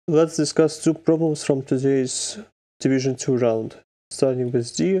Let's discuss two problems from today's Division 2 round. Starting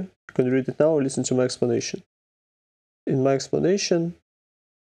with D, you can read it now or listen to my explanation. In my explanation,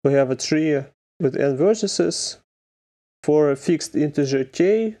 we have a tree with n vertices. For a fixed integer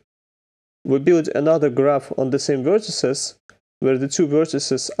k, we build another graph on the same vertices, where the two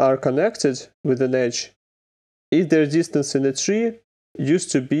vertices are connected with an edge if their distance in the tree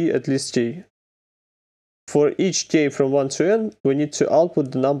used to be at least k. For each k from 1 to n, we need to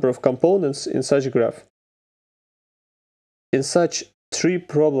output the number of components in such a graph. In such tree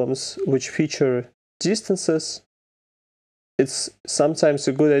problems which feature distances, it's sometimes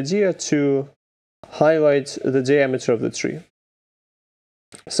a good idea to highlight the diameter of the tree.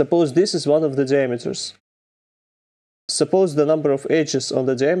 Suppose this is one of the diameters. Suppose the number of edges on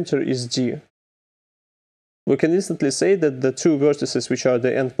the diameter is d. We can instantly say that the two vertices, which are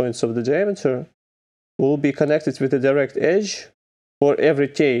the endpoints of the diameter, will be connected with a direct edge for every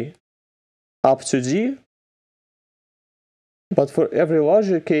k up to d, but for every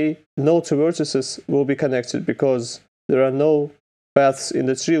larger k, no two vertices will be connected because there are no paths in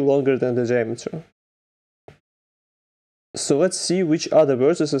the tree longer than the diameter. So let's see which other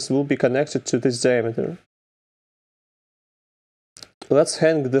vertices will be connected to this diameter. Let's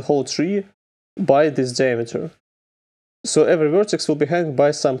hang the whole tree by this diameter. So every vertex will be hanged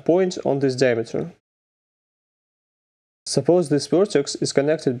by some point on this diameter. Suppose this vertex is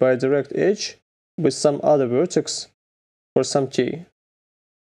connected by a direct edge with some other vertex for some k.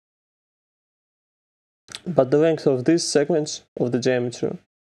 But the length of this segment of the diameter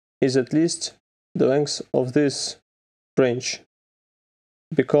is at least the length of this branch,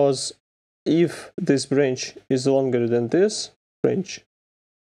 because if this branch is longer than this branch,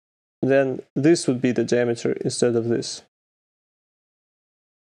 then this would be the diameter instead of this.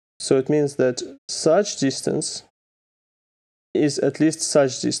 So it means that such distance is at least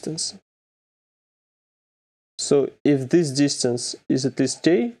such distance. So if this distance is at least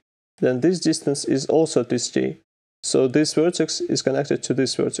k, then this distance is also at least k. So this vertex is connected to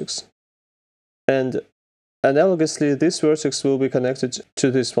this vertex. And analogously, this vertex will be connected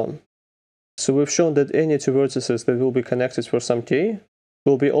to this one. So we've shown that any two vertices that will be connected for some k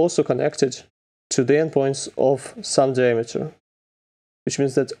will be also connected to the endpoints of some diameter, which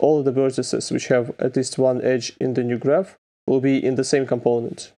means that all the vertices which have at least one edge in the new graph will be in the same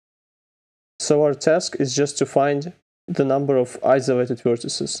component. So our task is just to find the number of isolated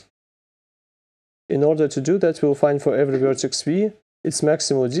vertices. In order to do that, we'll find for every vertex v its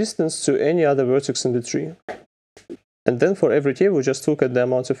maximal distance to any other vertex in the tree. And then for every k, we'll just look at the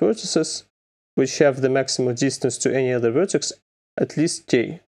amount of vertices which have the maximal distance to any other vertex at least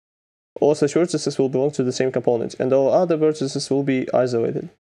k. All such vertices will belong to the same component, and all other vertices will be isolated.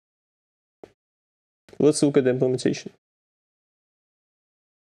 Let's look at the implementation.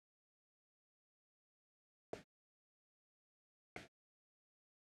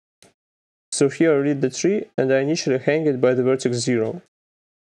 So here I read the tree, and I initially hang it by the vertex 0.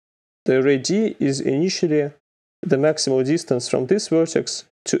 The array D is initially the maximal distance from this vertex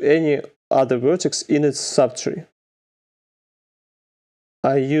to any other vertex in its subtree.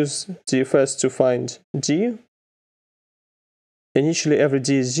 I use DFS to find D. Initially every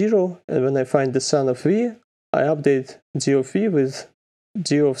D is 0, and when I find the sun of V, I update D of V with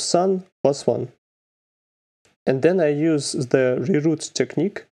D of sun plus 1. And then I use the reroute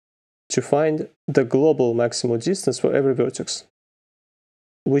technique to find the global maximal distance for every vertex,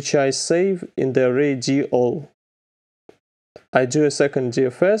 which I save in the array D all. I do a second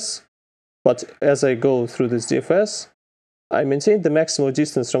DFS, but as I go through this DFS, I maintain the maximal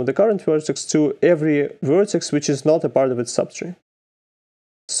distance from the current vertex to every vertex which is not a part of its subtree.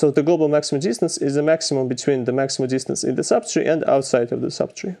 So the global maximum distance is the maximum between the maximal distance in the subtree and outside of the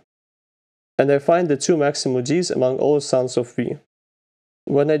subtree. And I find the two maximal Ds among all suns of V.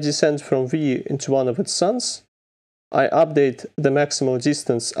 When I descend from V into one of its suns, I update the maximal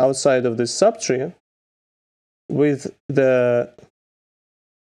distance outside of this subtree with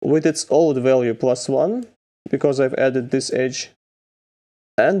its old value plus 1, because I've added this edge,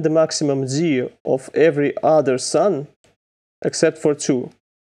 and the maximum D of every other sun except for 2,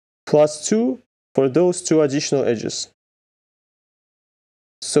 plus 2 for those two additional edges.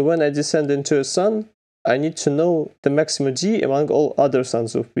 So when I descend into a sun, I need to know the maximum D among all other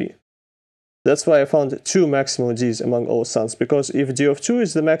suns of V. That's why I found two maximal Ds among all suns, because if D of 2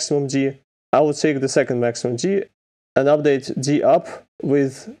 is the maximum D, I will take the second maximum D and update D up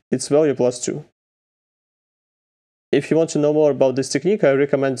with its value plus 2. If you want to know more about this technique, I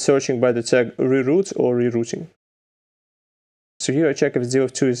recommend searching by the tag reroute or rerooting. So here I check if D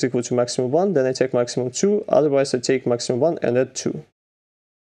of 2 is equal to maximum 1, then I take maximum 2, otherwise I take maximum 1 and add 2.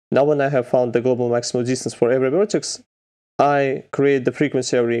 Now when I have found the global maximal distance for every vertex, I create the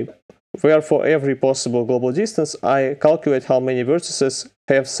frequency array, where for every possible global distance, I calculate how many vertices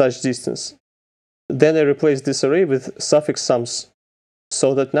have such distance. Then I replace this array with suffix sums,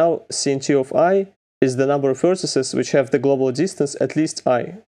 so that now CNT of I is the number of vertices which have the global distance at least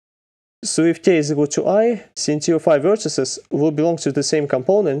I. So if k is equal to I, CNT of I vertices will belong to the same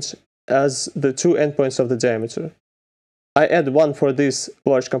component as the two endpoints of the diameter. I add 1 for this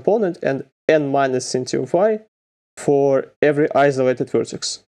large component and n minus CNT of I for every isolated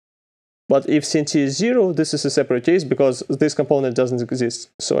vertex. But if CNT is 0, this is a separate case because this component doesn't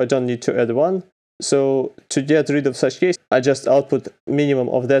exist, so I don't need to add 1. So to get rid of such case, I just output minimum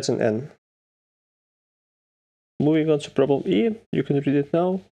of that in n. Moving on to problem E, you can read it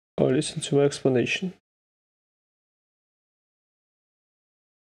now or listen to my explanation.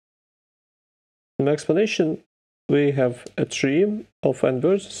 In my explanation, we have a tree of n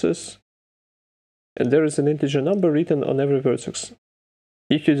vertices, and there is an integer number written on every vertex.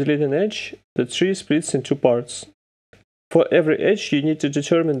 If you delete an edge, the tree splits in two parts. For every edge, you need to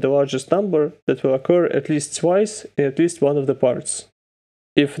determine the largest number that will occur at least twice in at least one of the parts.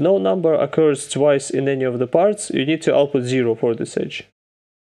 If no number occurs twice in any of the parts, you need to output 0 for this edge.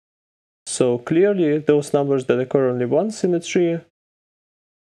 So clearly, those numbers that occur only once in a tree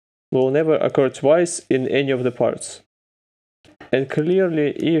will never occur twice in any of the parts. And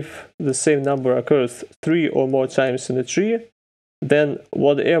clearly, if the same number occurs 3 or more times in a tree, then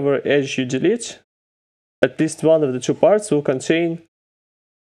whatever edge you delete, at least one of the two parts will contain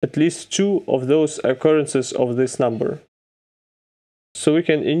at least 2 of those occurrences of this number. So we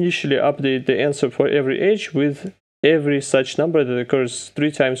can initially update the answer for every edge with every such number that occurs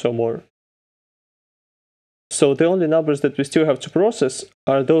 3 times or more. So the only numbers that we still have to process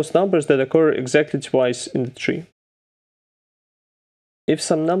are those numbers that occur exactly twice in the tree. If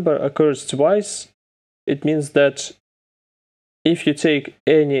some number occurs twice, it means that if you take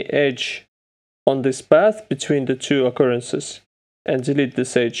any edge on this path between the two occurrences and delete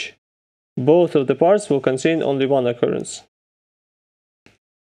this edge, both of the parts will contain only one occurrence.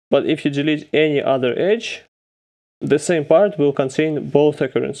 But if you delete any other edge, the same part will contain both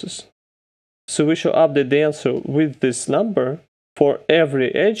occurrences. So we shall update the answer with this number for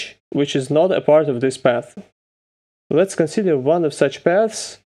every edge which is not a part of this path. Let's consider one of such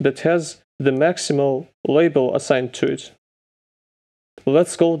paths that has the maximal label assigned to it.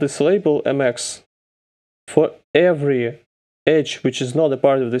 Let's call this label mx. For every edge which is not a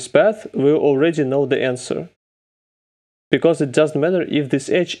part of this path, we already know the answer, because it doesn't matter if this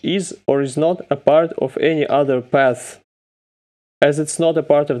edge is or is not a part of any other path. As it's not a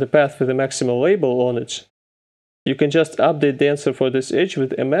part of the path with a maximal label on it, you can just update the answer for this edge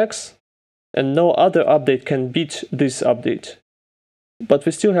with mx, and no other update can beat this update. But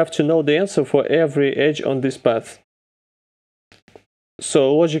we still have to know the answer for every edge on this path. So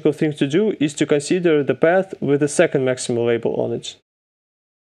a logical thing to do is to consider the path with a second maximal label on it.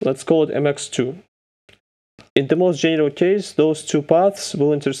 Let's call it mx2. In the most general case, those two paths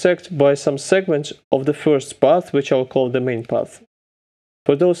will intersect by some segment of the first path, which I'll call the main path.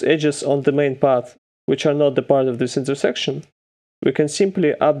 For those edges on the main path, which are not the part of this intersection, we can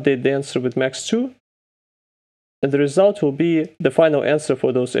simply update the answer with max2, and the result will be the final answer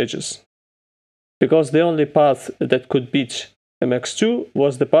for those edges. Because the only path that could beat mx2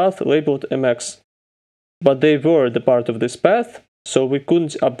 was the path labeled mx, but they were the part of this path, so we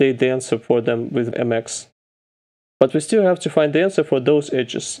couldn't update the answer for them with mx. But we still have to find the answer for those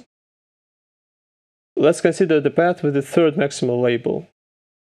edges. Let's consider the path with the third maximal label.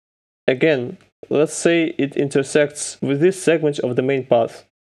 Again, let's say it intersects with this segment of the main path,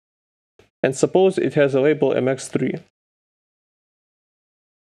 and suppose it has a label mx3.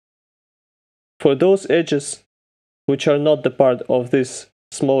 For those edges which are not the part of this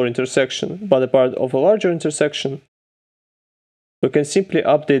smaller intersection, but a part of a larger intersection, we can simply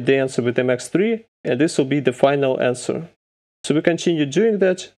update the answer with mx3, and this will be the final answer. So we continue doing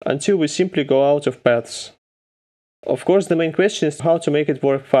that until we simply go out of paths. Of course, the main question is how to make it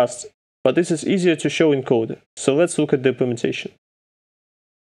work fast, but this is easier to show in code, so let's look at the implementation.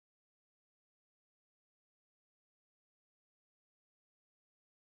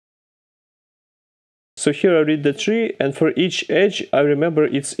 So here I read the tree, and for each edge I remember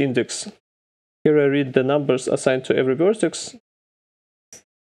its index. Here I read the numbers assigned to every vertex.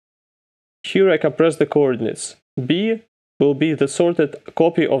 Here I compress the coordinates. B will be the sorted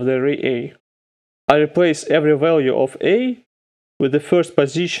copy of the array A. I replace every value of A with the first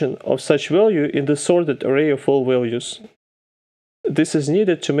position of such value in the sorted array of all values. This is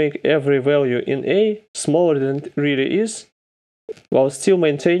needed to make every value in A smaller than it really is, while still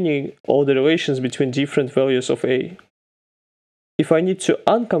maintaining all the relations between different values of a. If I need to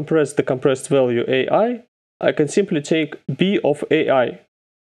uncompress the compressed value ai, I can simply take b of ai,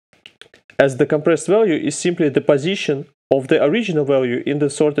 as the compressed value is simply the position of the original value in the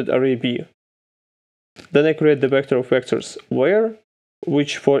sorted array B. Then I create the vector of vectors where,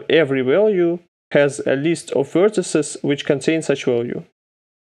 which for every value has a list of vertices which contain such value.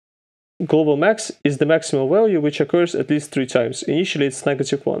 Global max is the maximal value which occurs at least 3 times. Initially it's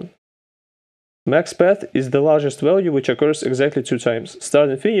 -1. Max path is the largest value which occurs exactly 2 times. Start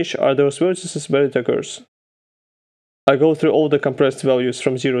and finish are those vertices where it occurs. I go through all the compressed values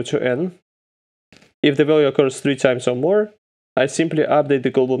from 0 to n. If the value occurs 3 times or more, I simply update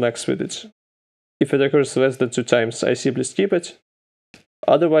the global max with it. If it occurs less than 2 times, I simply skip it.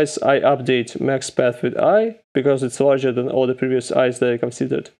 Otherwise, I update max path with I, because it's larger than all the previous i's that I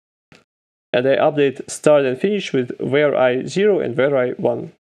considered. And I update start and finish with where I 0 and where I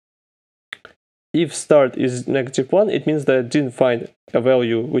 1. If start is -1, it means that I didn't find a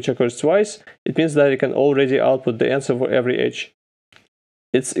value which occurs twice. It means that I can already output the answer for every edge.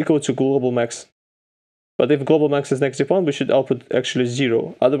 It's equal to global max. But if global max is -1, we should output actually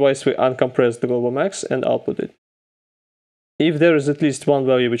 0. Otherwise, we uncompress the global max and output it. If there is at least one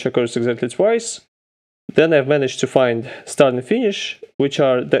value which occurs exactly twice, then I've managed to find start and finish, which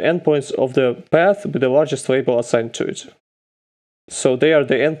are the endpoints of the path with the largest label assigned to it. So they are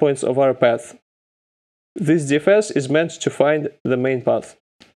the endpoints of our path. This DFS is meant to find the main path.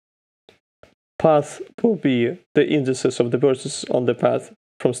 Path will be the indices of the vertices on the path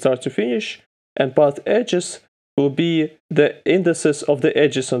from start to finish, and path edges will be the indices of the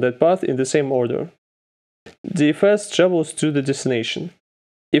edges on that path in the same order. DFS travels to the destination.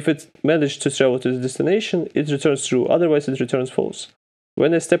 If it managed to travel to the destination, it returns true, otherwise it returns false.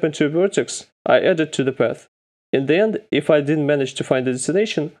 When I step into a vertex, I add it to the path. In the end, if I didn't manage to find the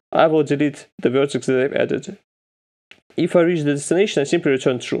destination, I will delete the vertex that I've added. If I reach the destination, I simply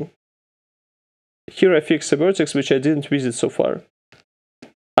return true. Here I fix a vertex which I didn't visit so far.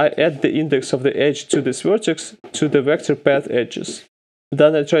 I add the index of the edge to this vertex to the vector path edges.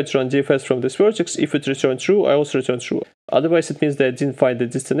 Then I try to run DFS from this vertex. If it returns true, I also return true. Otherwise, it means that I didn't find the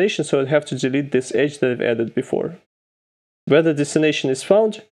destination, so I have to delete this edge that I've added before. When the destination is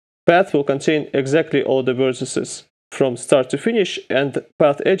found, path will contain exactly all the vertices from start to finish, and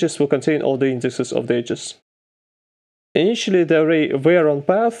path edges will contain all the indexes of the edges. Initially, the array where on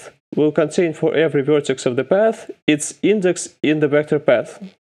path will contain for every vertex of the path its index in the vector path.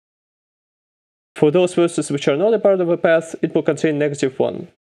 For those vertices which are not a part of a path, it will contain -1.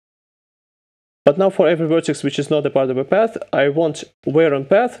 But now for every vertex which is not a part of a path, I want where on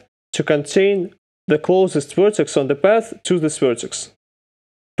path to contain the closest vertex on the path to this vertex.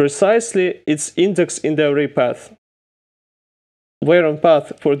 Precisely its index in the array path. Where on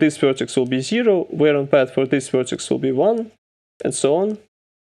path for this vertex will be 0, where on path for this vertex will be 1, and so on.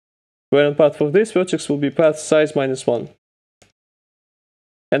 Where on path for this vertex will be path size -1.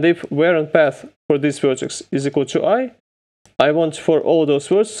 And if where on path for this vertex is equal to I want for all those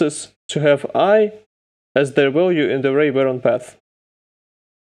vertices to have I as their value in the array where on path.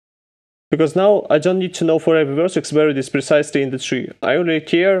 Because now I don't need to know for every vertex where it is precisely in the tree. I only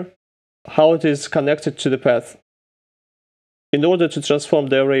care how it is connected to the path. In order to transform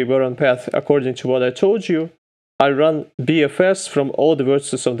the array where on path according to what I told you, I run BFS from all the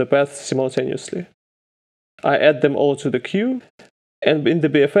vertices of the path simultaneously. I add them all to the queue. And in the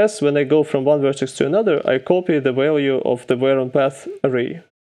BFS, when I go from one vertex to another, I copy the value of the where on path array.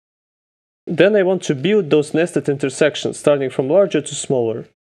 Then I want to build those nested intersections, starting from larger to smaller.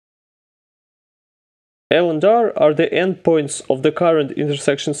 L and R are the endpoints of the current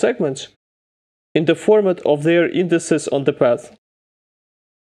intersection segment in the format of their indices on the path.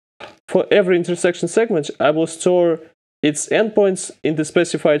 For every intersection segment, I will store its endpoints in the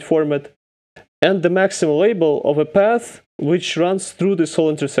specified format and the maximum label of a path which runs through this whole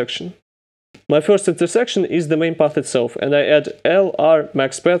intersection. My first intersection is the main path itself, and I add LR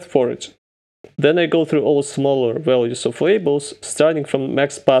max path for it. Then I go through all smaller values of labels, starting from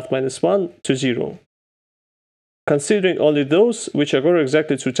max path -1 to 0. Considering only those which occur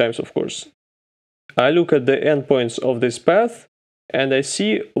exactly 2 times, of course. I look at the endpoints of this path, and I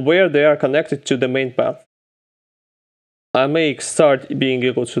see where they are connected to the main path. I make start being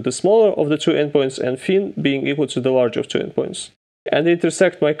equal to the smaller of the 2 endpoints and fin being equal to the larger of 2 endpoints. And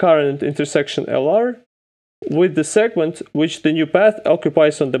intersect my current intersection LR with the segment which the new path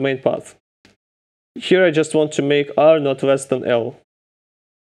occupies on the main path. Here I just want to make R not less than L.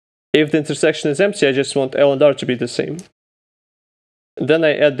 If the intersection is empty, I just want L and R to be the same. Then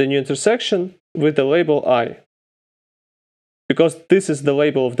I add the new intersection with the label I. because this is the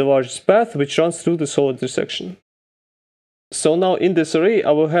label of the largest path which runs through this whole intersection. So now in this array,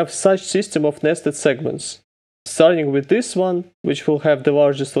 I will have such system of nested segments, starting with this one, which will have the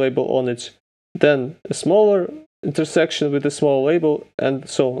largest label on it, then a smaller intersection with a small label, and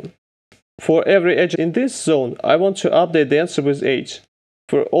so on. For every edge in this zone, I want to update the answer with 8.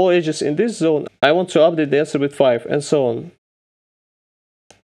 For all edges in this zone, I want to update the answer with 5, and so on.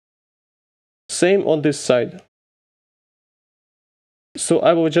 Same on this side. So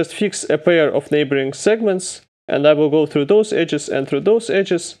I will just fix a pair of neighboring segments, and I will go through those edges and through those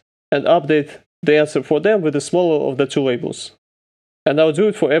edges, and update the answer for them with the smaller of the two labels. And I'll do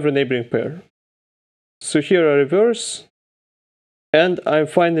it for every neighboring pair. So here I reverse, and I'm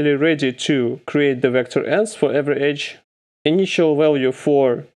finally ready to create the vector ends for every edge. Initial value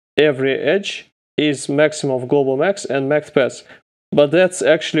for every edge is maximum of global max and max path. But that's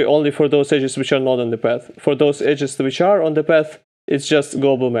actually only for those edges which are not on the path. For those edges which are on the path, it's just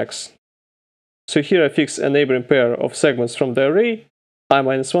global max. So here I fix a neighboring pair of segments from the array,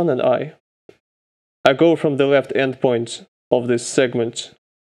 I-1 and I. I go from the left endpoint of this segment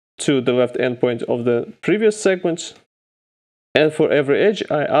to the left endpoint of the previous segment. And for every edge,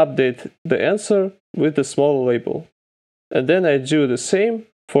 I update the answer with the smaller label. And then I do the same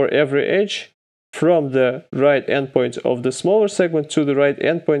for every edge from the right endpoint of the smaller segment to the right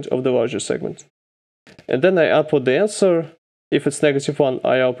endpoint of the larger segment. And then I output the answer. If it's -1,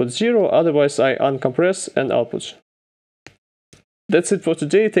 I output 0, otherwise I uncompress and output. That's it for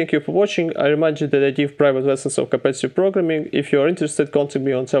today. Thank you for watching. I remind you that I give private lessons of competitive programming. If you are interested, contact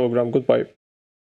me on Telegram. Goodbye.